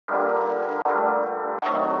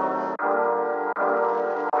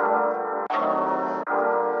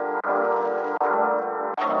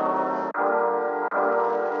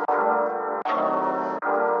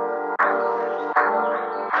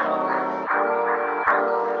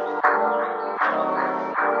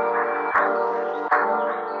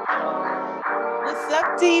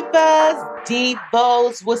Divas,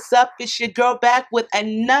 Divos, what's up? It's your girl back with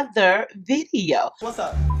another video. What's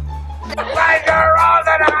up? I think you're wrong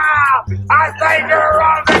now! I think you're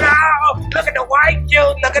wrong now! Look at the white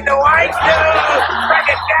juice! Look at the white juice! Break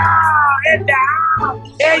it down!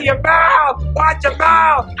 In your mouth! Watch your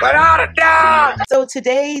mouth! Without a doubt! So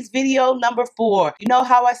today's video number 4. You know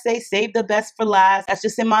how I say save the best for last? That's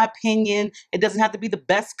just in my opinion. It doesn't have to be the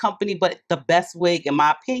best company, but the best wig in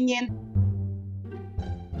my opinion.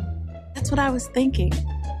 That's what I was thinking.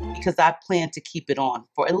 Because I plan to keep it on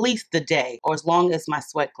for at least the day, or as long as my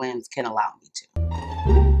sweat glands can allow me to.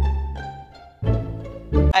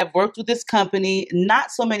 I've worked with this company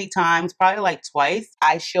not so many times, probably like twice.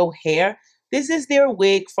 Ishow Hair. This is their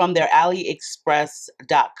wig from their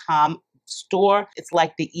Aliexpress.com store. It's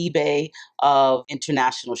like the eBay of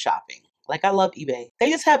international shopping. Like, I love eBay.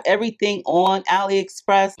 They just have everything on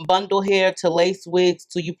AliExpress, bundle hair to lace wigs,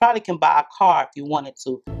 so you probably can buy a car if you wanted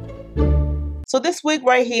to. So this wig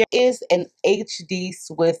right here is an HD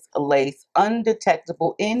Swiss lace,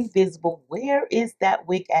 undetectable, invisible. Where is that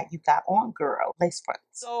wig at you got on, girl? Lace front.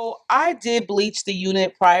 So I did bleach the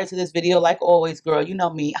unit prior to this video, like always, girl. You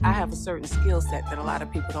know me. I have a certain skill set that a lot of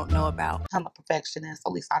people don't know about. I'm a perfectionist,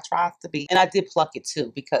 at least I try to be. And I did pluck it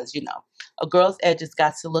too, because, you know, a girl's edges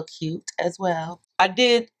got to look cute as well. I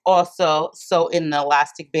did also sew in an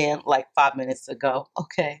elastic band like 5 minutes ago.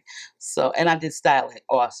 Okay. So, and I did style it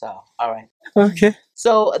also. All right. Okay.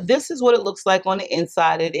 So this is what it looks like on the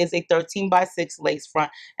inside. It is a 13x6 lace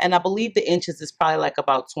front. And I believe the inches is probably like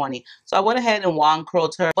about 20. So I went ahead and wand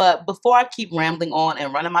curled her. But before I keep rambling on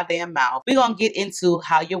and running my damn mouth, we're going to get into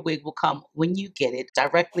how your wig will come when you get it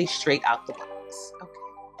directly straight out the box. Okay.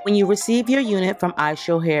 When you receive your unit from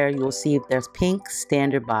Ishow Hair, you will receive their pink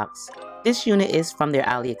standard box. This unit is from their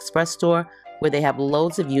AliExpress store, where they have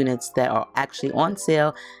loads of units that are actually on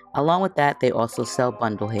sale. Along with that, they also sell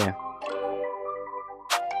bundle hair.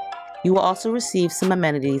 You will also receive some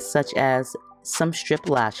amenities such as some strip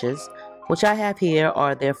lashes, which I have here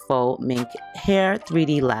are their faux mink hair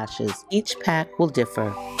 3D lashes. Each pack will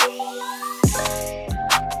differ.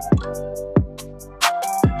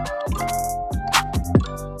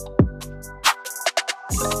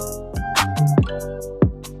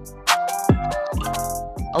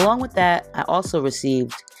 Along with that, I also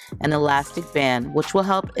received an elastic band, which will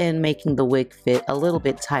help in making the wig fit a little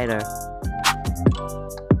bit tighter.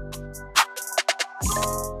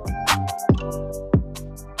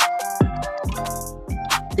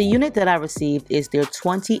 The unit that I received is their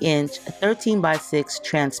 20-inch 13x6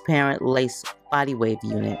 transparent lace body wave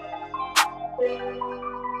unit.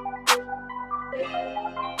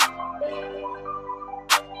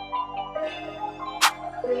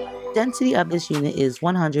 Density of this unit is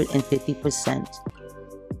 150%.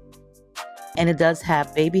 And it does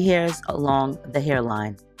have baby hairs along the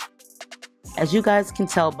hairline. As you guys can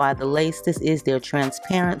tell by the lace, this is their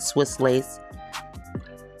transparent Swiss lace.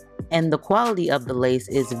 And the quality of the lace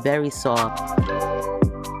is very soft.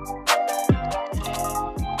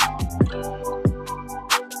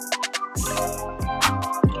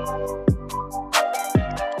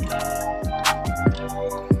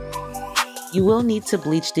 You will need to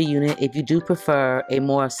bleach the unit if you do prefer a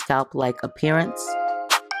more scalp-like appearance.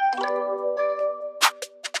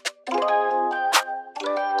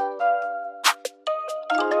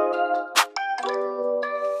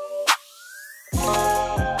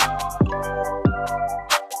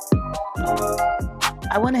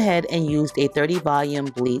 I went ahead and used a 30 volume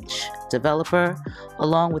bleach developer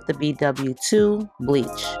along with the BW2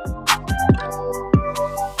 bleach.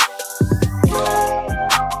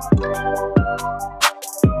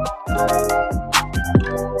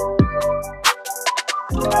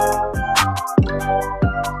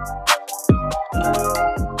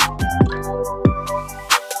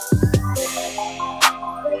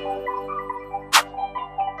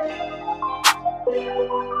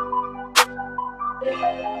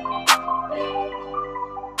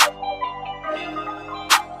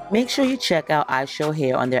 Make sure you check out Ishow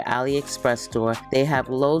Hair on their AliExpress store. They have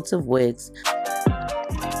loads of wigs.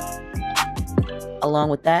 Along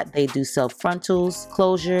with that, they do sell frontals,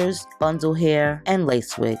 closures, bundle hair, and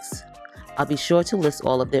lace wigs. I'll be sure to list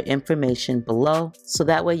all of their information below, so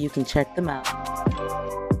that way you can check them out.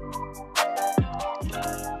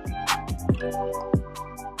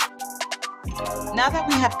 Now that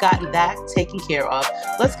we have gotten that taken care of,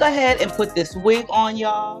 let's go ahead and put this wig on,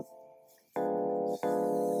 y'all.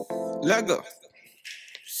 Lego.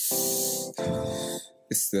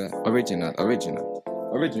 It's the original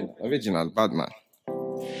Batman.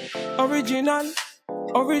 Original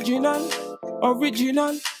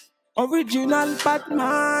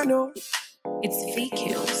Batman. Oh. It's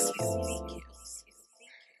V-Kills.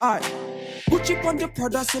 Aye. Gucci on the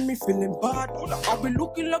Prada, send me feeling bad. I be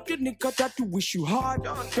looking like the nigga that you wish you had.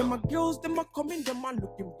 Them are girls, them are coming, them are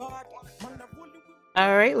looking bad.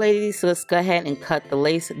 All right, ladies, so let's go ahead and cut the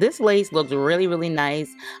lace. This lace looks really, really nice.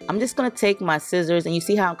 I'm just going to take my scissors, and you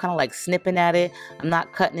see how I'm kind of like snipping at it. I'm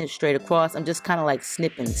not cutting it straight across. I'm just kind of like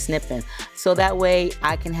snipping. So that way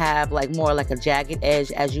I can have like more like a jagged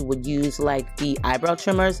edge as you would use like the eyebrow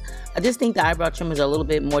trimmers. I just think the eyebrow trimmers are a little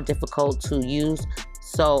bit more difficult to use,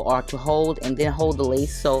 or to hold and then hold the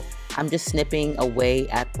lace. So I'm just snipping away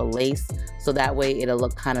at the lace so that way it'll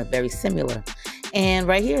look kind of very similar. And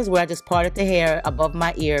right here is where I just parted the hair above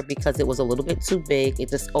my ear because it was a little bit too big. It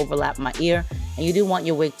just overlapped my ear, and you do want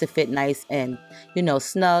your wig to fit nice and, you know,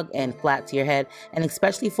 snug and flat to your head. And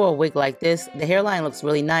especially for a wig like this, the hairline looks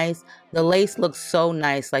really nice. The lace looks so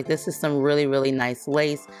nice. Like, this is some really, really nice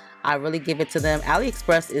lace. I really give it to them.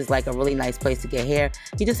 Aliexpress is like a really nice place to get hair.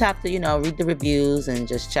 You just have to, you know, read the reviews and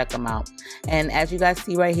just check them out. And as you guys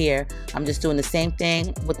see right here, I'm just doing the same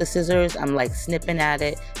thing with the scissors. I'm like snipping at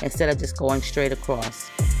it instead of just going straight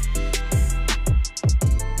across.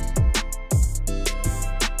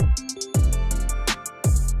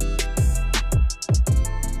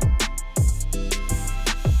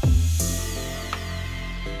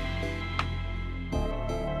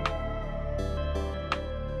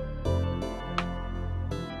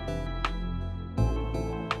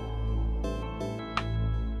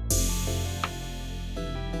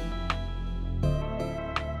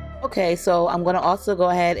 Okay, so I'm going to also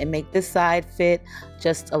go ahead and make this side fit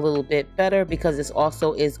just a little bit better because this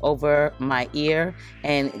also is over my ear.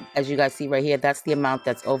 And as you guys see right here, that's the amount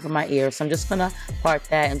that's over my ear. So I'm just going to part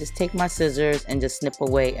that and just take my scissors and just snip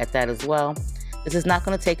away at that as well. This is not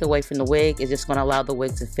going to take away from the wig. It's just going to allow the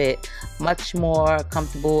wig to fit much more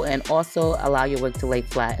comfortable and also allow your wig to lay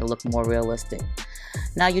flat and look more realistic.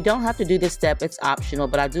 Now, you don't have to do this step, it's optional,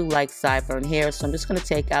 but I do like sideburn hair, so I'm just going to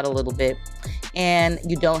take out a little bit. And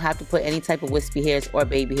you don't have to put any type of wispy hairs or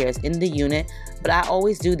baby hairs in the unit, but I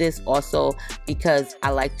always do this also because I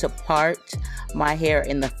like to part my hair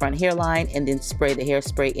in the front hairline and then spray the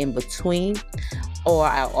hairspray in between, or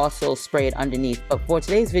I'll also spray it underneath. But for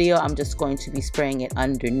today's video, I'm just going to be spraying it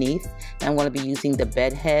underneath, and I'm going to be using the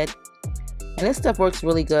bed head. And this stuff works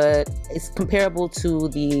really good. It's comparable to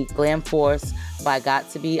the Glam Force by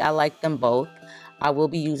Got2b. I like them both. I will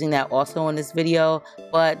be using that also in this video,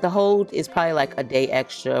 but the hold is probably like a day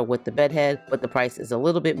extra with the bed head, but the price is a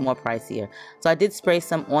little bit more pricier. So I did spray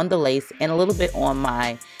some on the lace and a little bit on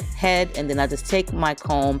my head, and then I just take my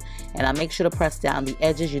comb and I make sure to press down the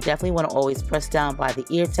edges. You definitely want to always press down by the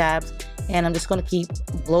ear tabs, and I'm just going to keep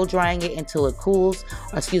blow drying it until it cools,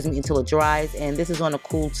 or excuse me, until it dries, and this is on a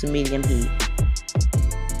cool to medium heat.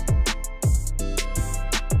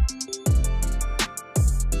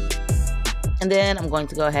 And then I'm going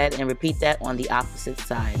to go ahead and repeat that on the opposite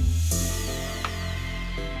side.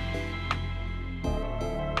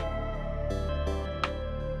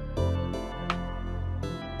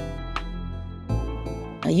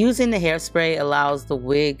 Now, using the hairspray allows the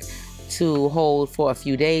wig to hold for a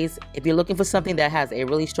few days. If you're looking for something that has a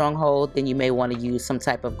really strong hold, then you may want to use some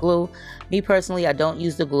type of glue. Me personally, I don't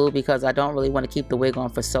use the glue because I don't really want to keep the wig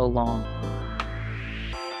on for so long.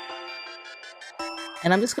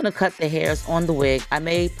 And I'm just going to cut the hairs on the wig. I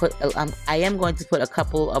am going to put a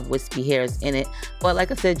couple of wispy hairs in it, but like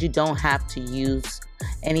I said, you don't have to use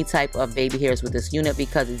any type of baby hairs with this unit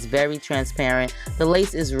because it's very transparent. The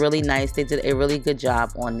lace is really nice. They did a really good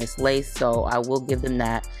job on this lace, so I will give them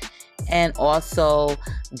that. And also,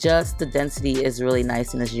 just the density is really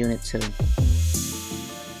nice in this unit too.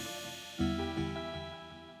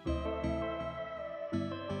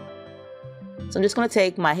 So I'm just going to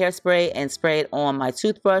take my hairspray and spray it on my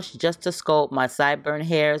toothbrush just to sculpt my sideburn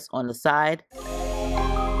hairs on the side.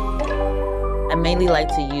 I mainly like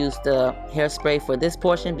to use the hairspray for this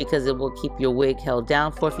portion because it will keep your wig held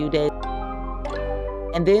down for a few days.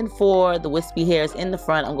 And then for the wispy hairs in the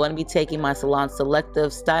front, I'm going to be taking my Salon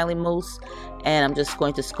Selective styling mousse and I'm just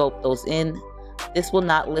going to sculpt those in. This will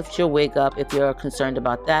not lift your wig up if you're concerned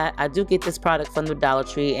about that. I do get this product from the Dollar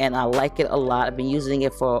Tree and I like it a lot. I've been using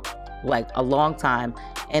it for like a long time,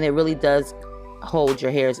 and it really does hold your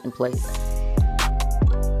hairs in place.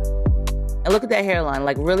 And look at that hairline,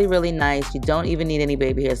 like really, really nice. You don't even need any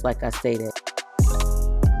baby hairs like I stated.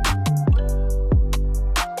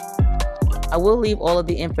 I will leave all of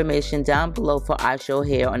the information down below for Ishow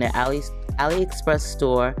hair on the Aliexpress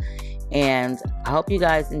store. And I hope you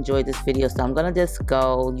guys enjoyed this video. So I'm gonna just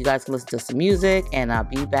go. You guys can listen to some music and I'll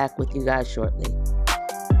be back with you guys shortly.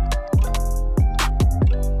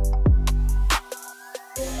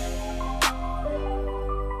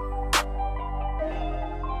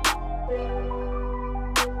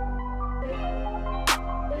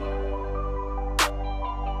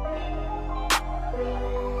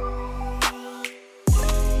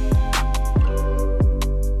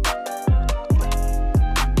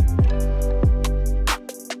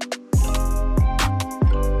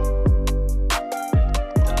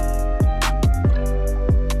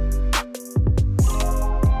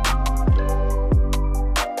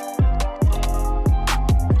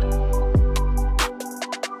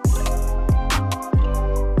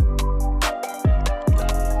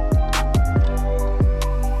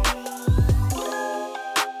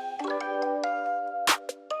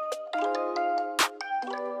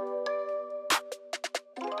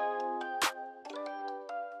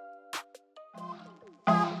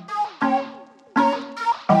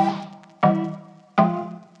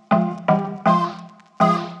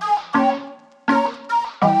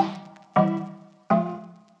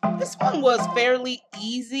 was fairly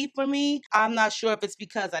easy for me. I'm not sure if it's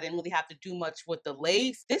because I didn't really have to do much with the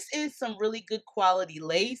lace. This is some really good quality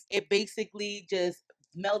lace. It basically just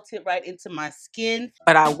melted right into my skin.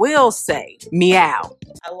 But I will say, meow.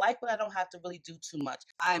 I like when I don't have to really do too much.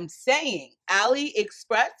 I'm saying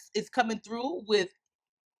Aliexpress is coming through with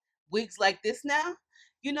wigs like this now.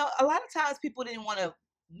 You know, a lot of times people didn't want to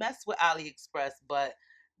mess with Aliexpress, but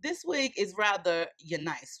this wig is rather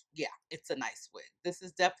nice. Yeah, it's a nice wig. This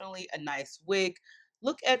is definitely a nice wig.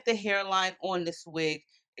 Look at the hairline on this wig.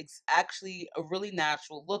 It's actually a really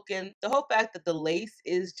natural looking. The whole fact that the lace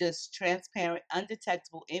is just transparent,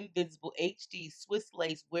 undetectable, invisible, HD, Swiss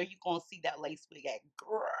lace. Where you gonna see that lace wig at?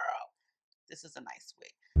 Girl, this is a nice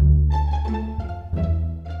wig.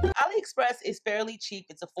 Aliexpress is fairly cheap.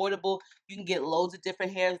 It's affordable. You can get loads of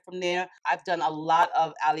different hairs from there. I've done a lot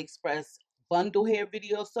of Aliexpress bundle hair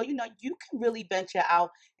videos. So, you know, you can really venture out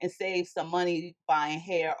and save some money buying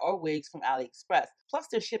hair or wigs from Aliexpress. Plus,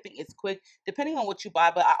 their shipping is quick, depending on what you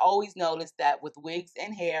buy. But I always notice that with wigs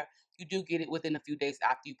and hair, you do get it within a few days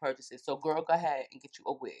after you purchase it. So, girl, go ahead and get you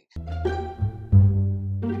a wig.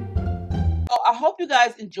 So I hope you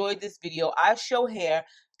guys enjoyed this video. Ishow Hair.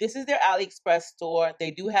 This is their Aliexpress store.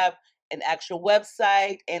 They do have an actual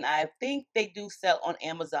website, and I think they do sell on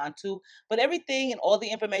Amazon too. But everything and all the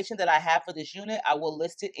information that I have for this unit, I will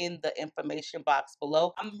list it in the information box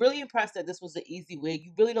below. I'm really impressed that this was an easy wig.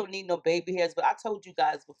 You really don't need no baby hairs, but I told you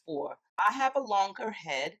guys before, I have a longer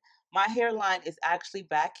head. My hairline is actually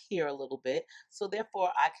back here a little bit, so therefore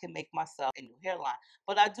I can make myself a new hairline.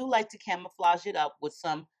 But I do like to camouflage it up with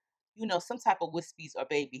some, you know, some type of wispies or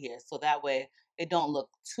baby hairs, so that way it don't look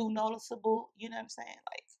too noticeable. You know what I'm saying?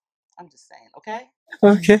 Like, I'm just saying, okay?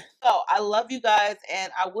 Okay. So I love you guys,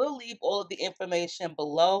 and I will leave all of the information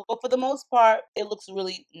below. But for the most part, it looks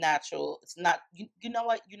really natural. It's not, you know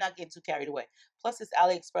what? You're not getting too carried away. Plus, it's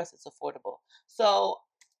Aliexpress. It's affordable. So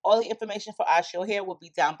all the information for Ishow Hair will be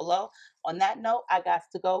down below. On that note, I got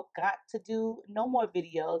to go. Got to do no more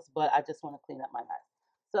videos, but I just want to clean up my mess.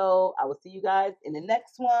 So I will see you guys in the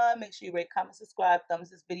next one. Make sure you rate, comment, subscribe, thumbs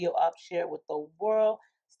this video up, share it with the world.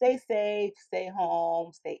 Stay safe, stay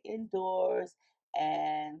home, stay indoors,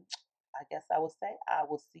 and I guess I will say I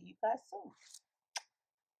will see you guys soon.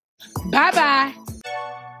 Bye-bye.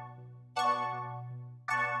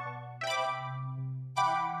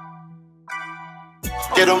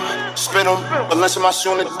 Get them, spin them, but lunch in my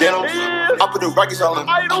shoe and denim. I put the rackets all in.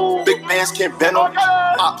 Big bands can't bend them.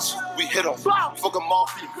 Ops, we hit them. Fuck them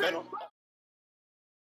off, we venom.